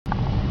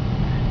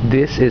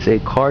This is a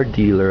card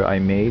dealer I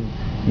made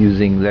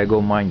using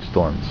Lego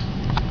Mindstorms.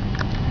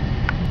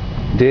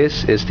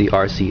 This is the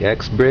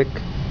RCX brick,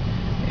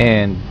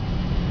 and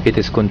it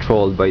is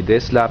controlled by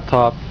this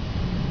laptop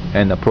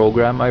and a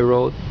program I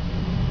wrote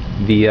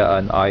via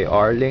an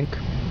IR link.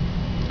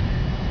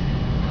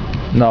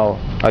 Now,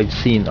 I've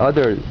seen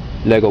other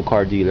Lego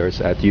card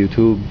dealers at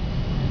YouTube,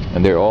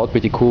 and they're all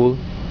pretty cool,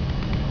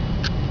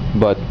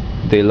 but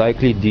they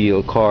likely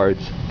deal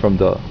cards from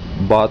the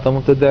bottom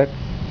of the deck,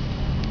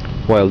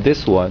 while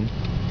this one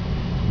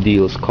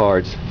deals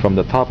cards from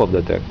the top of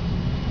the deck,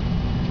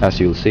 as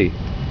you'll see.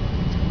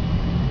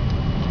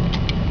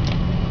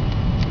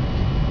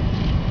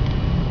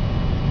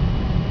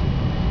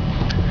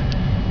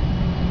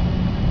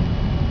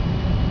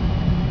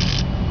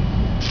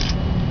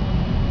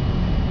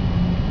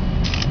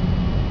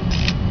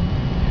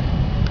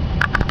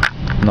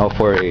 Now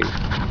for a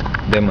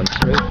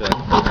demonstration,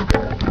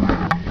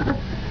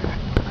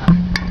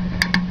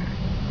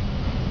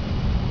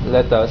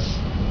 let us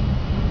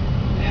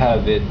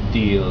have it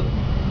deal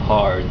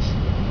cards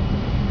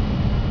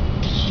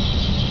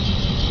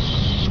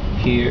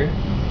here,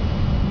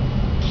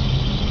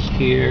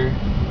 here,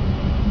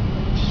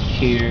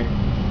 here,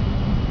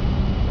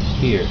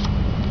 here,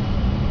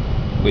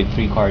 with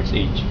 3 cards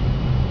each.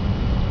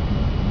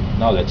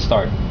 Now let's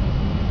start.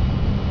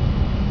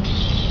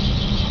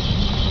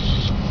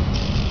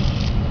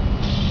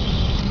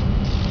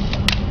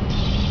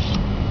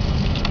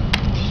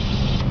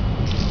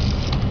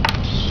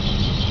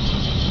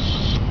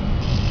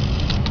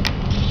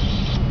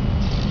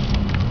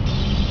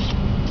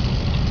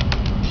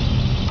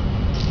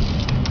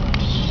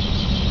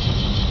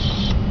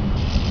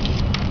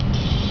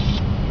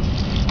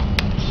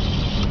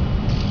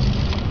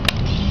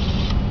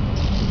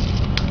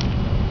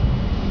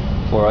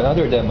 For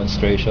another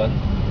demonstration,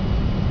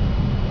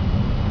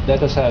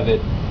 let us have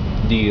it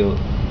deal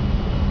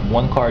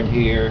 1 card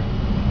here,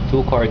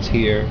 2 cards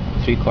here,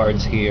 3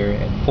 cards here,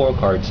 and 4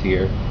 cards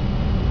here,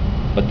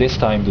 but this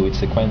time do it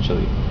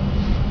sequentially.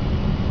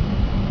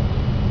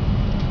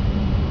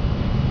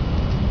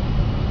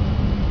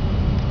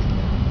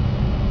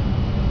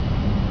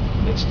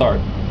 Let's start.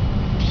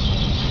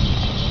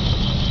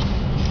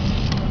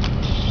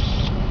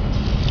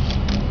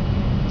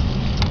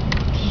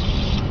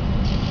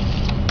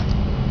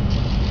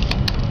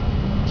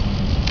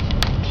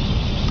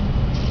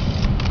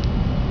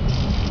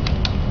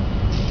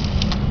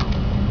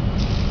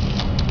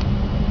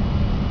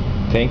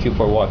 Thank you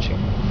for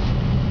watching.